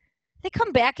back. They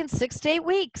come back in 6 to 8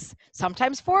 weeks,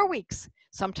 sometimes 4 weeks.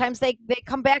 Sometimes they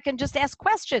come back and just ask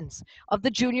questions of the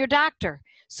junior doctor.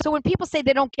 So when people say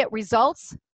they don't get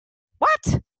results,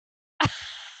 what?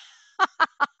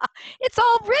 It's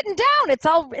all written down. It's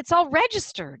all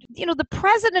registered. The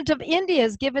president of India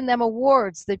has given them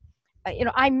awards.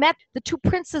 I met the 2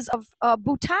 princes of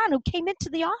Bhutan who came into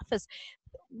the office.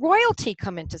 Royalty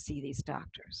come in to see these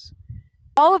doctors.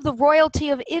 All of the royalty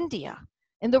of India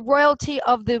and the royalty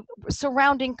of the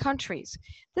surrounding countries.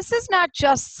 This is not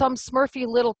just some smurfy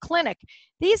little clinic.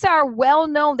 These are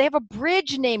well-known. They have a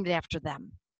bridge named after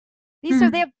them.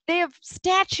 They have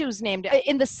statues named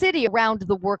in the city around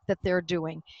the work that they're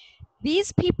doing.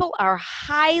 These people are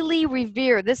highly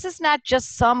revered. This is not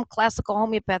just some classical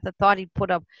homeopath that thought he'd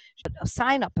put a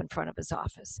sign up in front of his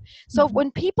office. So when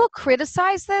people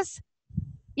criticize this,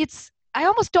 I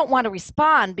almost don't want to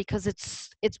respond because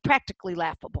it's practically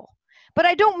laughable. But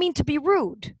I don't mean to be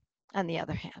rude, on the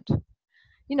other hand.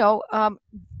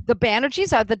 The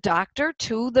Banerjees are the doctor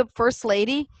to the First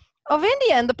Lady of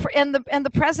India and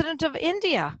the President of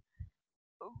India.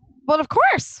 Well, of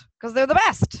course, because they're the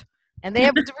best. And they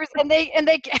have and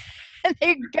they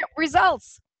get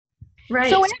results. Right.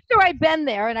 So after I've been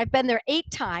there, and I've been there 8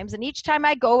 times, and each time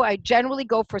I go, I generally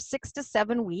go for 6 to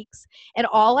 7 weeks, and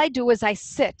all I do is I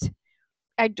sit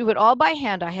I do it all by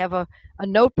hand. I have a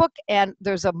notebook, and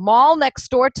there's a mall next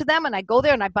door to them, and I go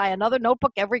there and I buy another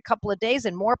notebook every couple of days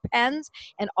and more pens,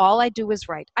 and all I do is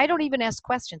write. I don't even ask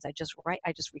questions. I just write.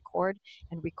 I just record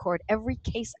and record every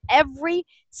case. Every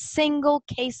single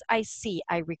case I see,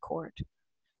 I record.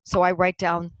 So I write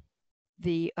down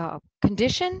the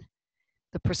condition,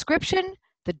 the prescription,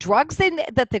 the drugs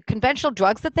the conventional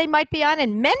drugs that they might be on,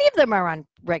 and many of them are on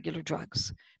regular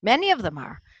drugs. Many of them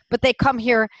are, but they come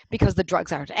here because the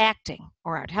drugs aren't acting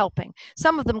or aren't helping.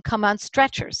 Some of them come on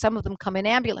stretchers. Some of them come in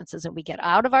ambulances, and we get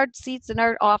out of our seats in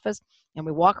our office and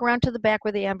we walk around to the back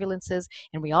where the ambulance is,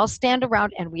 and we all stand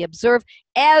around and we observe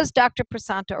as Dr.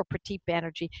 Prasanta or Pradeep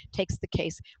Banerjee takes the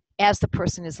case as the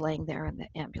person is laying there in the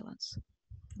ambulance.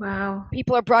 Wow.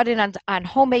 People are brought in on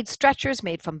homemade stretchers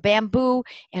made from bamboo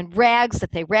and rags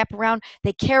that they wrap around.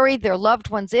 They carry their loved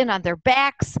ones in on their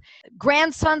backs.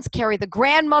 Grandsons carry the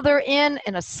grandmother in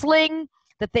a sling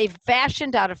that they've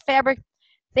fashioned out of fabric.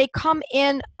 They come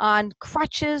in on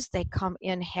crutches. They come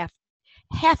in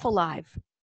half alive,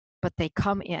 but they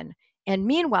come in. And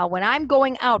meanwhile, when I'm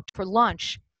going out for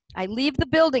lunch, I leave the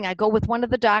building. I go with one of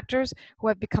the doctors who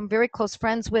I've become very close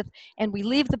friends with, and we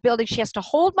leave the building. She has to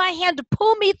hold my hand to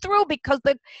pull me through because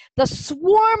the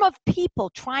swarm of people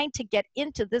trying to get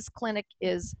into this clinic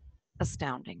is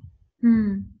astounding.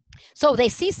 So they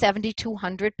see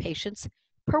 7,200 patients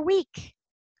per week.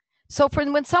 So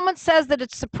when someone says that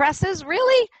it suppresses,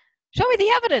 really? Show me the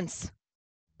evidence.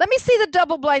 Let me see the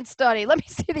double-blind study. Let me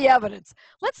see the evidence.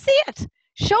 Let's see it.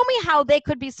 Show me how they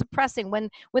could be suppressing when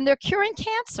they're curing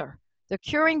cancer. They're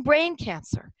curing brain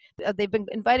cancer. They've been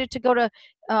invited to go to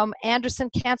Anderson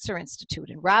Cancer Institute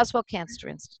and Roswell Cancer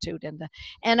Institute and the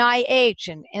NIH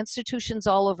and institutions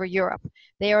all over Europe.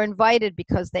 They are invited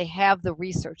because they have the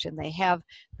research and they have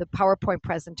the PowerPoint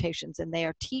presentations, and they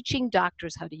are teaching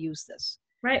doctors how to use this.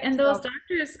 Right, and those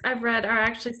doctors I've read are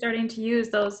actually starting to use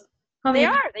those. They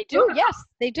do, yes,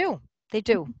 they do.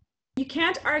 You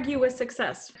can't argue with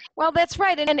success. Well, that's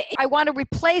right. And I want to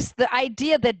replace the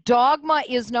idea that dogma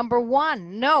is number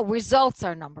one. No, results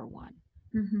are number one.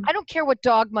 I don't care what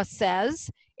dogma says.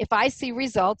 If I see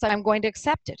results, I'm going to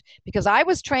accept it, because I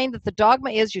was trained that the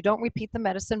dogma is you don't repeat the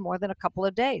medicine more than a couple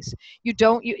of days. You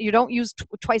don't use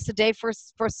twice a day for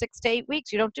 6 to 8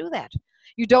 weeks. You don't do that.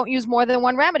 You don't use more than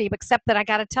one remedy, except that I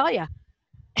got to tell you,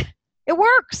 it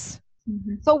works.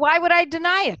 So why would I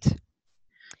deny it?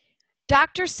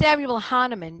 Dr. Samuel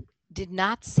Hahnemann did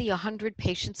not see 100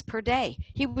 patients per day.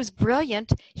 He was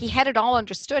brilliant. He had it all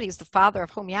understood. He's the father of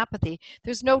homeopathy.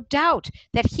 There's no doubt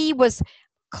that he was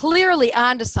clearly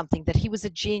onto something, that he was a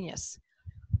genius.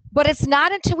 But it's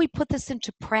not until we put this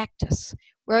into practice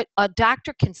where a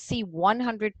doctor can see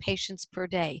 100 patients per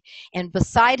day, and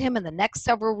beside him in the next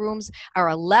several rooms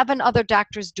are 11 other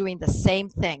doctors doing the same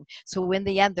thing. So in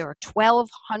the end, there are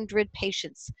 1,200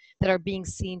 patients that are being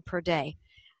seen per day.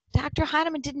 Dr.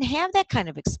 Hahnemann didn't have that kind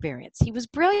of experience. He was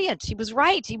brilliant. He was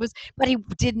right. But he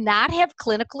did not have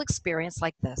clinical experience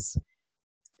like this.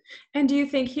 And do you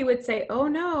think he would say, "Oh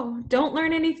no, don't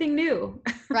learn anything new"?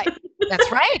 Right. That's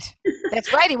right.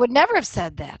 That's right. He would never have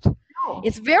said that. No.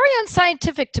 It's very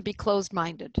unscientific to be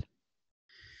closed-minded.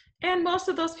 And most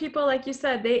of those people, like you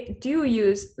said, they do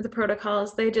use the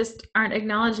protocols. They just aren't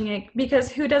acknowledging it, because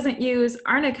who doesn't use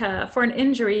arnica for an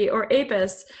injury or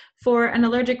apis for an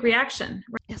allergic reaction?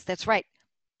 Yes, that's right.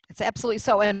 It's absolutely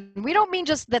so. And we don't mean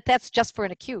just that that's just for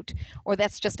an acute or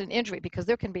that's just an injury, because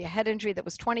there can be a head injury that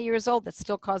was 20 years old that's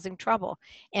still causing trouble.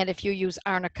 And if you use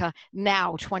arnica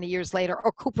now, 20 years later,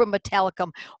 or cuprum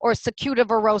metallicum or cicuta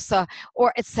verosa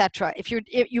or etc., if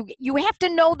you have to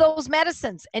know those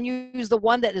medicines, and you use the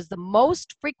one that is the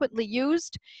most frequently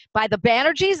used by the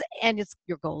Banerjees, and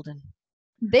you're golden.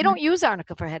 They don't use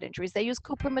arnica for head injuries. They use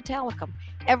cuprum metallicum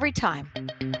every time.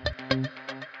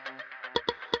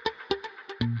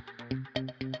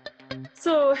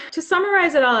 So to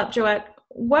summarize it all up, Joette,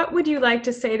 what would you like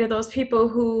to say to those people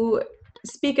who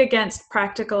speak against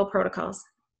practical protocols?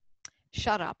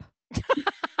 Shut up.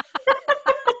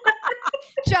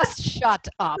 Just shut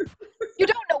up. You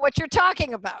don't know what you're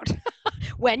talking about.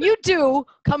 When you do,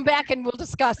 come back and we'll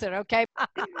discuss it, okay?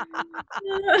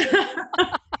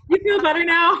 You feel better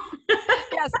now?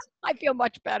 Yes, I feel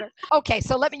much better. Okay,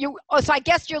 so so I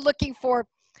guess you're looking for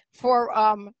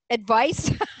advice.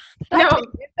 No.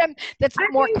 That's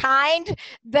more kind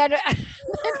than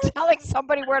telling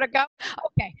somebody where to go.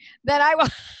 Okay, then I will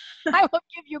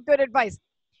give you good advice.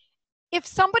 If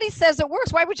somebody says it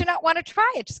works, why would you not want to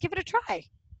try it? Just give it a try.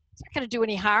 It's not going to do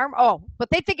any harm. Oh, but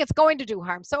they think it's going to do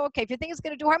harm. So, okay, if you think it's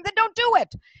going to do harm, then don't do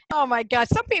it. Oh my gosh,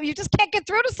 some people, you just can't get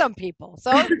through to some people.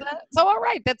 So all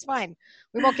right, that's fine.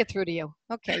 We won't get through to you.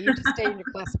 Okay, you just stay in your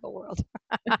classical world.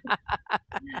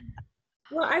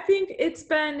 Well, I think it's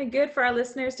been good for our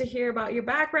listeners to hear about your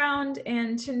background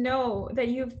and to know that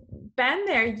you've been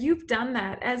there, you've done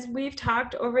that. As we've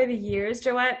talked over the years,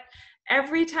 Joette,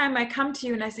 every time I come to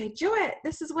you and I say, Joette,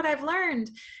 this is what I've learned.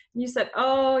 And you said,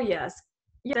 oh, yes,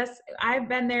 I've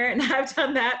been there and I've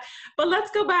done that. But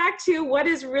let's go back to what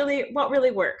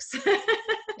really works.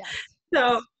 Yes.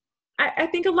 So I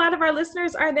think a lot of our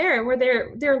listeners are there where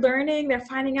they're learning, they're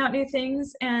finding out new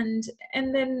things, and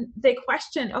then they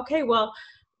question, okay, well,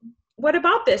 what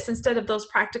about this instead of those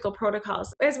practical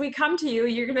protocols? As we come to you,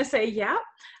 you're going to say, yeah,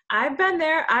 I've been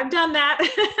there, I've done that.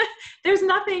 There's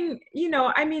nothing,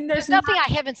 there's nothing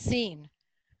I haven't seen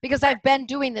because I've been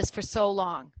doing this for so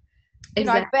long.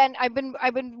 Exactly. I've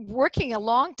been working a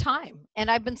long time,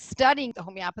 and I've been studying the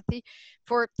homeopathy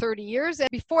for 30 years. And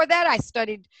before that, I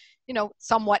studied,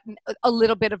 somewhat a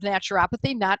little bit of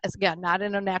naturopathy, not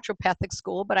in a naturopathic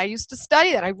school, but I used to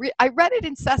study that. I read it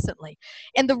incessantly.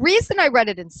 And the reason I read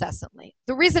it incessantly,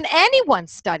 the reason anyone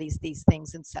studies these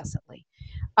things incessantly,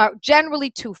 are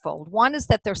generally twofold. One is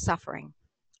that they're suffering,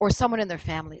 or someone in their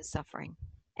family is suffering,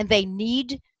 and they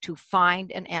need to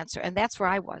find an answer. And that's where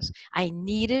I was. I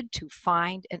needed to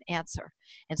find an answer.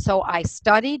 And so I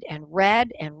studied and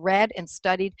read and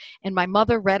studied. And my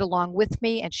mother read along with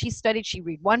me, and she studied. She'd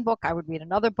read one book, I would read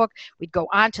another book. We'd go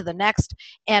on to the next.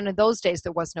 And in those days,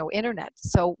 there was no internet.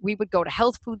 So we would go to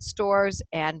health food stores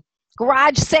and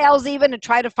garage sales even, and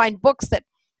try to find books that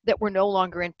were no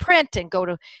longer in print, and go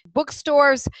to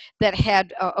bookstores that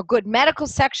had a good medical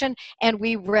section. And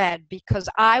we read, because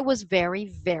I was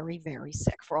very, very, very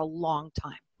sick for a long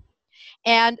time.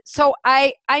 And so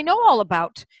I know all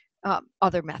about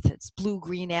other methods,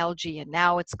 blue-green algae, and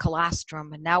now it's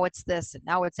colostrum, and now it's this, and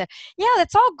now it's that. Yeah,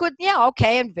 that's all good. Yeah,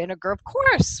 okay, and vinegar. Of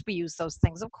course we use those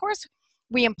things. Of course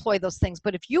we employ those things.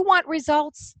 But if you want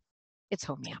results, it's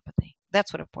homeopathy.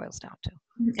 That's what it boils down to.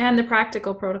 And the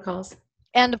practical protocols.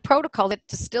 And the protocol that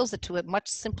distills it to a much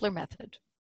simpler method.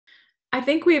 I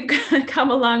think we've come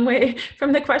a long way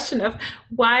from the question of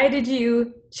why did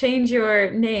you change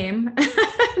your name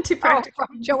to practical?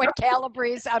 From Joette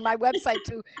Calabrese on my website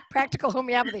to practical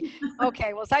homeopathy.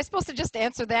 Okay, well, was I supposed to just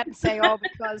answer that and say,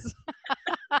 because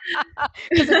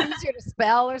it's easier to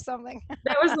spell or something?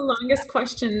 That was the longest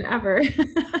question ever.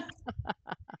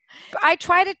 I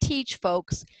try to teach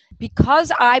folks,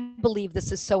 because I believe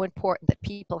this is so important that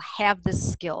people have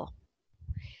this skill,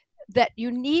 that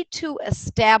you need to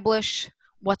establish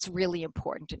what's really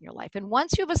important in your life. And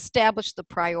once you've established the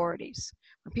priorities,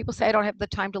 when people say, I don't have the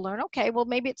time to learn, okay, well,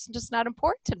 maybe it's just not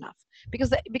important enough,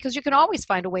 because you can always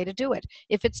find a way to do it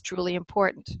if it's truly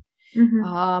important.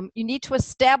 Mm-hmm. You need to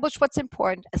establish what's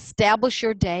important, establish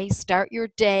your day, start your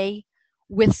day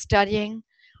with studying.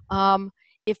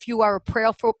 If you are a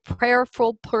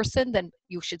prayerful person, then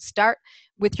you should start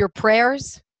with your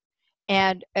prayers.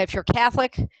 And if you're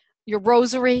Catholic, your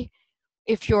rosary.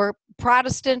 If you're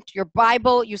Protestant, your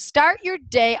Bible. You start your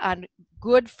day on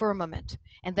good firmament,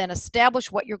 and then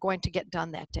establish what you're going to get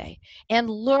done that day. And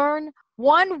learn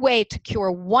one way to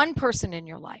cure one person in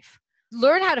your life.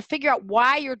 Learn how to figure out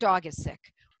why your dog is sick.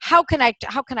 How can I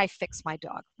fix my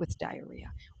dog with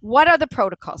diarrhea? What are the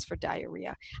protocols for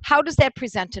diarrhea? How does that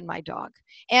present in my dog?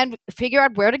 And figure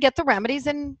out where to get the remedies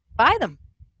and buy them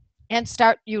and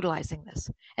start utilizing this.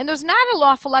 And there's not an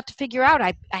awful lot to figure out.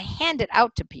 I hand it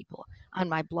out to people on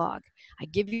my blog. I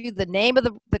give you the name of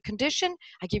the condition.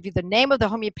 I give you the name of the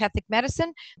homeopathic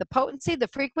medicine, the potency, the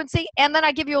frequency, and then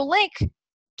I give you a link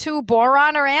to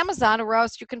Boron or Amazon, or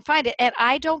else you can find it. And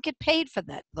I don't get paid for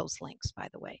those links, by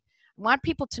the way. I want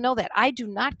people to know that I do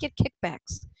not get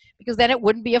kickbacks, because then it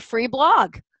wouldn't be a free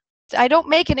blog. I don't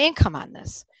make an income on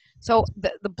this. So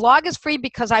the blog is free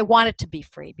because I want it to be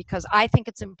free, because I think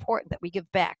it's important that we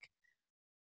give back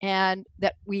and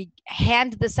that we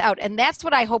hand this out. And that's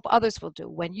what I hope others will do.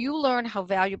 When you learn how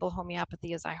valuable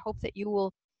homeopathy is, I hope that you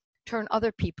will turn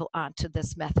other people on to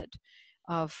this method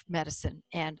of medicine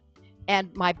and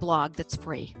my blog that's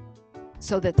free,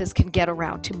 so that this can get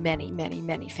around to many, many,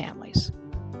 many families.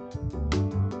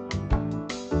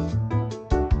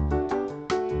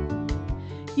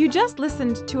 You just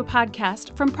listened to a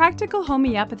podcast from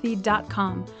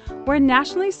practicalhomeopathy.com, where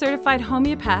nationally certified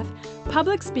homeopath,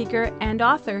 public speaker, and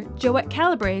author Joette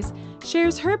Calabrese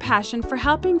shares her passion for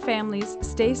helping families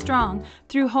stay strong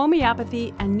through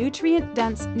homeopathy and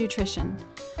nutrient-dense nutrition.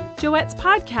 Joette's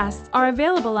podcasts are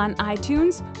available on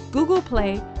iTunes, Google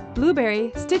Play,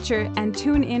 Blueberry, Stitcher, and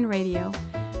TuneIn Radio.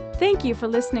 Thank you for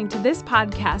listening to this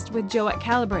podcast with Joette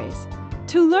Calabrese.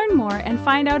 To learn more and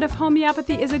find out if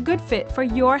homeopathy is a good fit for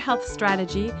your health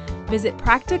strategy, visit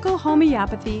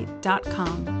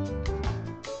practicalhomeopathy.com.